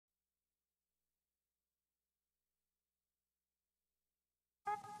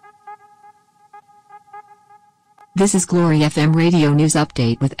This is Glory FM Radio News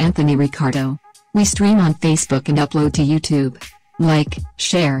Update with Anthony Ricardo. We stream on Facebook and upload to YouTube. Like,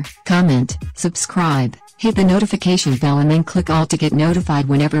 share, comment, subscribe, hit the notification bell and then click all to get notified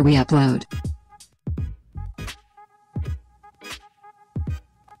whenever we upload.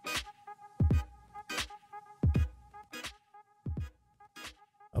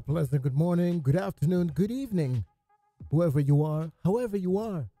 A pleasant good morning, good afternoon, good evening, whoever you are, however you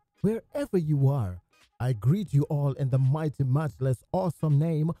are, wherever you are. I greet you all in the mighty, matchless, awesome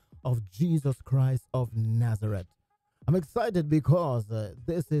name of Jesus Christ of Nazareth. I'm excited because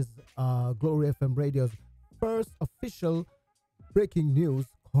this is Glory FM Radio's first official breaking news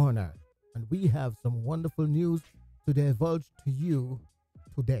corner. And we have some wonderful news to divulge to you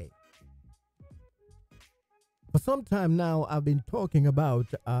today. For some time now, I've been talking about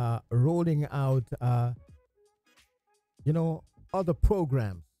rolling out, other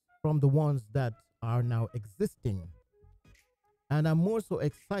programs from the ones that are now existing. And I'm more so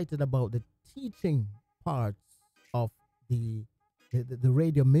excited about the teaching parts of the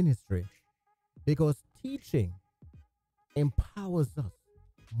radio ministry, because teaching empowers us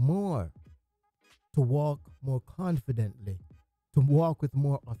more to walk more confidently, to walk with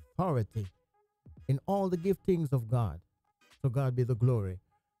more authority in all the giftings of God. So God be the glory.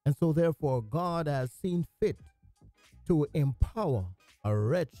 And so therefore God has seen fit to empower a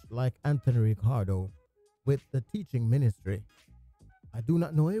wretch like Anthony Ricardo with the teaching ministry. I do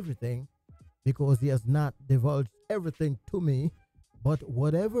not know everything because he has not divulged everything to me, but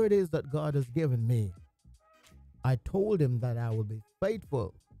whatever it is that God has given me, I told him that I will be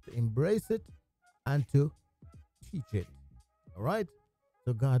faithful to embrace it and to teach it. All right?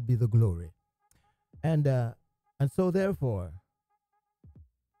 So God be the glory. And so therefore,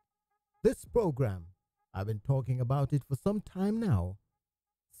 this program, I've been talking about it for some time now.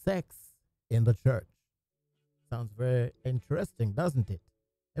 Sex in the church. Sounds very interesting, doesn't it?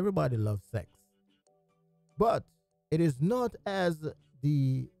 Everybody loves sex. But it is not as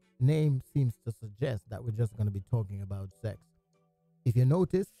the name seems to suggest that we're just going to be talking about sex. If you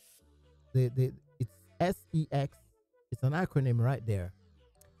notice, it's S.E.X. It's an acronym right there.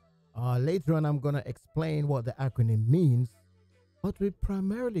 Later on, I'm going to explain what the acronym means, but we're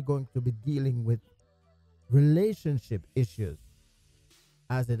primarily going to be dealing with relationship issues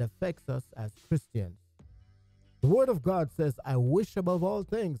as it affects us as Christians. The Word of God says, I wish above all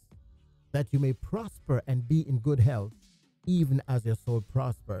things that you may prosper and be in good health, even as your soul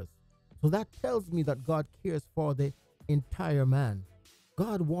prospers. So that tells me that God cares for the entire man.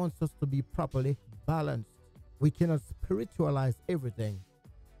 God wants us to be properly balanced. We cannot spiritualize everything,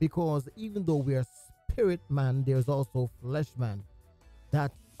 because even though we are spirit man, there's also flesh man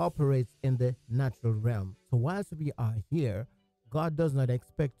that operates in the natural realm. So whilst we are here, God does not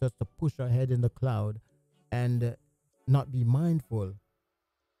expect us to push our head in the cloud and not be mindful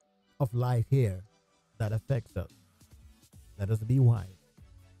of life here that affects us. Let us be wise.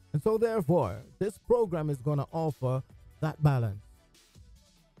 And so therefore, this program is going to offer that balance.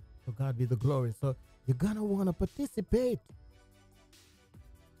 So God be the glory. So you're going to want to participate.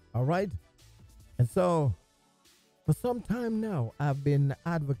 All right? And so for some time now, I've been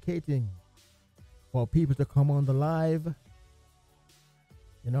advocating for people to come on the live,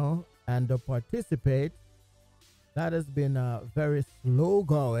 and to participate. That has been very slow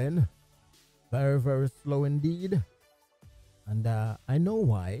going, very, very slow indeed. And I know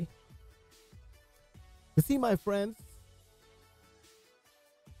why. You see, my friends,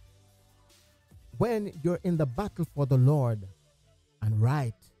 when you're in the battle for the Lord and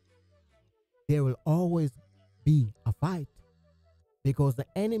right, there will always be a fight, because the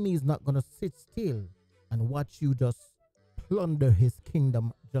enemy is not going to sit still and watch you just plunder his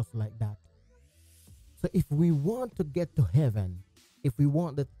kingdom just like that. So if we want to get to heaven, if we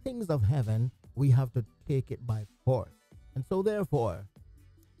want the things of heaven, we have to take it by force. And so therefore,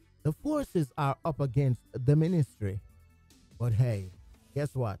 the forces are up against the ministry. But hey,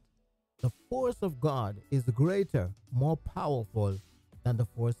 guess what? The force of God is greater, more powerful than the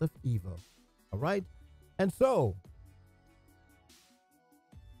force of evil. All right? And so,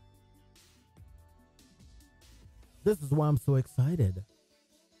 this is why I'm so excited.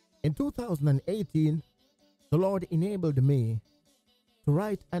 In 2018, the Lord enabled me to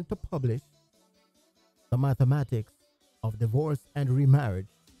write and to publish The Mathematics of Divorce and Remarriage.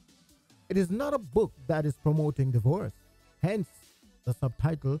 It is not a book that is promoting divorce, hence the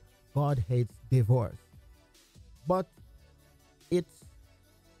subtitle, God Hates Divorce. But it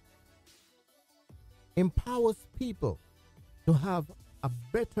empowers people to have a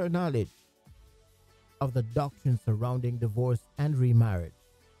better knowledge of the doctrine surrounding divorce and remarriage.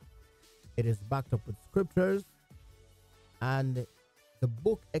 It is backed up with scriptures, And the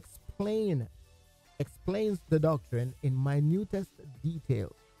book explains the doctrine in minutest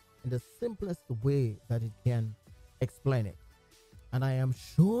detail, in the simplest way that it can explain it. And I am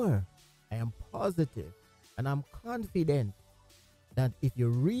sure, I am positive, and I'm confident that if you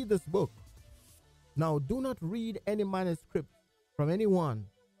read this book, now do not read any manuscript from anyone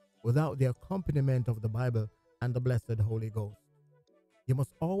without the accompaniment of the Bible and the blessed Holy Ghost. You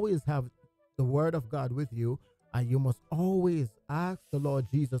must always have the Word of God with you, and you must always ask the Lord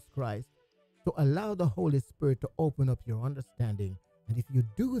Jesus Christ to allow the Holy Spirit to open up your understanding. And if you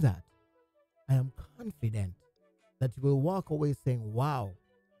do that, I am confident that you will walk away saying, wow,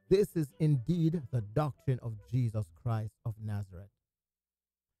 this is indeed the doctrine of Jesus Christ of Nazareth.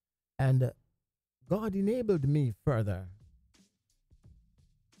 And God enabled me further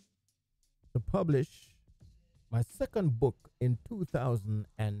to publish my second book in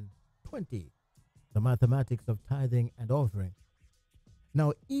 2020, The Mathematics of Tithing and Offering.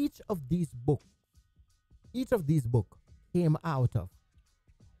 Now, each of these books came out of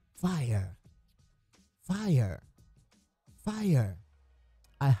fire.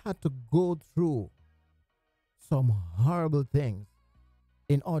 I had to go through some horrible things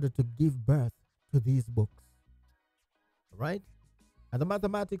in order to give birth to these books. Right? And the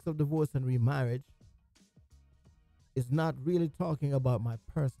mathematics of divorce and remarriage is not really talking about my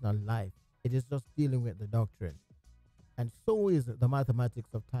personal life. It is just dealing with the doctrine. And so is the mathematics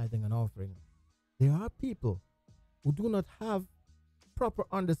of tithing and offering. There are people who do not have proper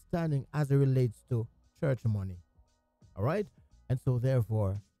understanding as it relates to church money. All right? And so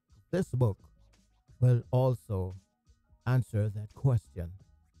therefore, this book will also answer that question.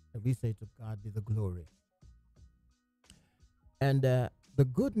 And we say to God be the glory. And the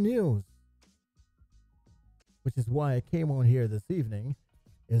good news, which is why I came on here this evening,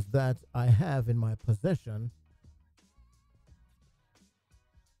 is that I have in my possession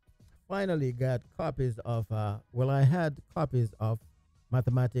finally got copies of, I had copies of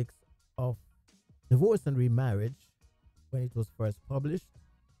Mathematics of Divorce and Remarriage when it was first published.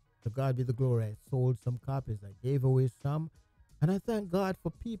 To God be the glory. I sold some copies. I gave away some. And I thank God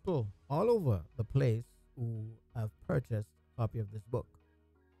for people all over the place who have purchased a copy of this book.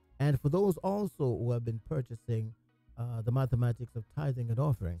 And for those also who have been purchasing the Mathematics of Tithing and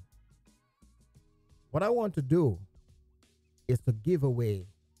Offering. What I want to do is to give away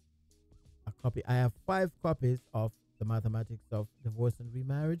a copy. I have 5 copies of the Mathematics of Divorce and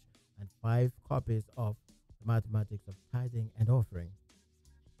Remarriage and 5 copies of the Mathematics of Tithing and Offering.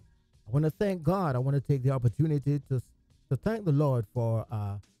 I want to thank God. I want to take the opportunity to thank the Lord for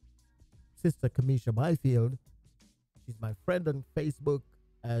Sister Kamisha Byfield. She's my friend on Facebook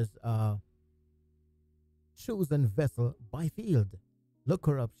as Chosen Vessel Byfield. Look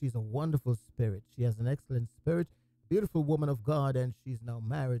her up. She's a wonderful spirit. She has an excellent spirit, beautiful woman of God, and she's now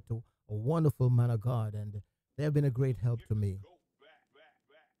married to a wonderful man of God, and they have been a great help to me.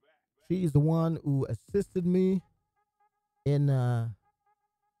 She's the one who assisted me in,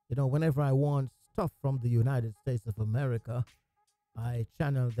 whenever I want stuff from the United States of America, I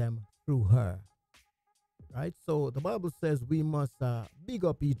channel them through her. Right? So the Bible says we must big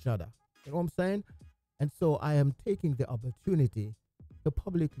up each other. You know what I'm saying? And so I am taking the opportunity to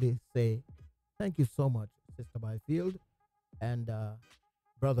publicly say thank you so much, Sister Byfield, and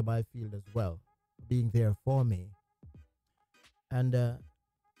Brother Byfield as well, being there for me. And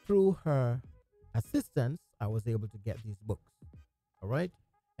through her assistance, I was able to get these books. All right?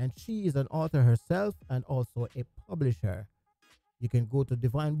 And she is an author herself and also a publisher. You can go to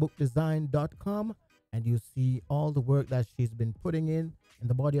divinebookdesign.com and you see all the work that she's been putting in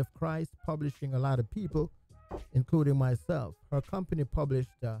the body of Christ, publishing a lot of people, including myself. Her company published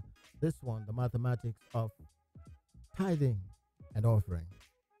this one, The Mathematics of Tithing and Offering.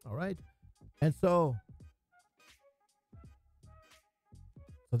 All right? And so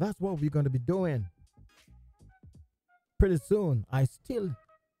that's what we're going to be doing pretty soon. I still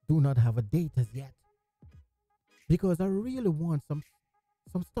do not have a date as yet because I really want some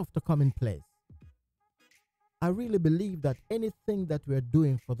stuff to come in place. I really believe that anything that we're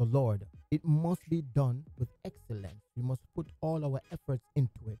doing for the Lord, it must be done with excellence. We must put all our efforts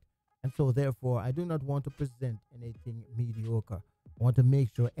into it. And so therefore, I do not want to present anything mediocre. I want to make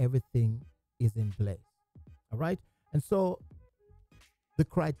sure everything is in place. All right? And so the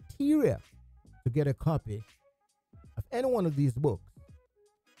criteria to get a copy of any one of these books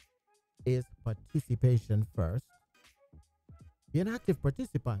is participation first. Be an active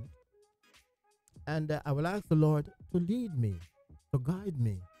participant. And I will ask the Lord to lead me, to guide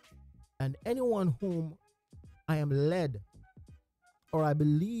me. And anyone whom I am led or I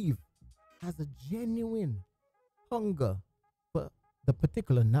believe has a genuine hunger the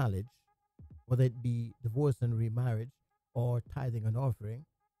particular knowledge, whether it be divorce and remarriage or tithing and offering,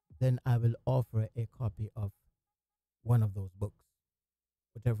 then I will offer a copy of one of those books,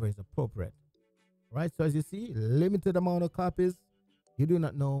 whatever is appropriate. Right? So as you see, limited amount of copies. You do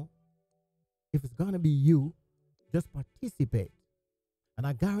not know if it's going to be you. Just participate. And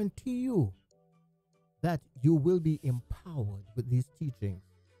I guarantee you that you will be empowered with these teachings.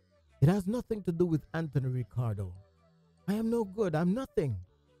 It has nothing to do with Anthony Ricardo. I am no good. I'm nothing.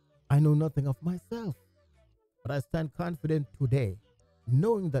 I know nothing of myself. But I stand confident today,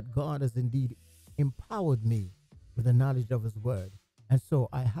 knowing that God has indeed empowered me with the knowledge of His Word. And so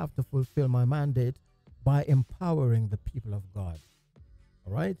I have to fulfill my mandate by empowering the people of God.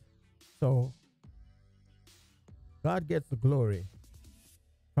 All right? So God gets the glory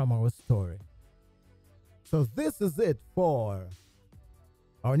from our story. So this is it for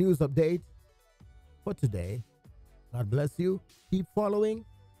our news update for today. God bless you. Keep following,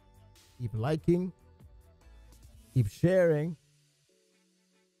 keep liking, keep sharing.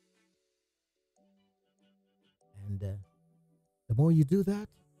 And the more you do that,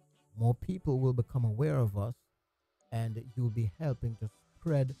 more people will become aware of us, and you'll be helping to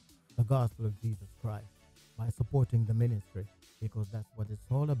spread the gospel of Jesus Christ by supporting the ministry, because that's what it's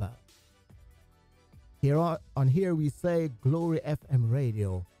all about. Here we say Glory FM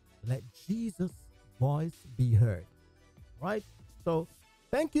Radio. Let Jesus' voice be heard. Right? So,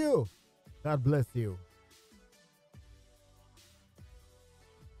 thank you. God bless you.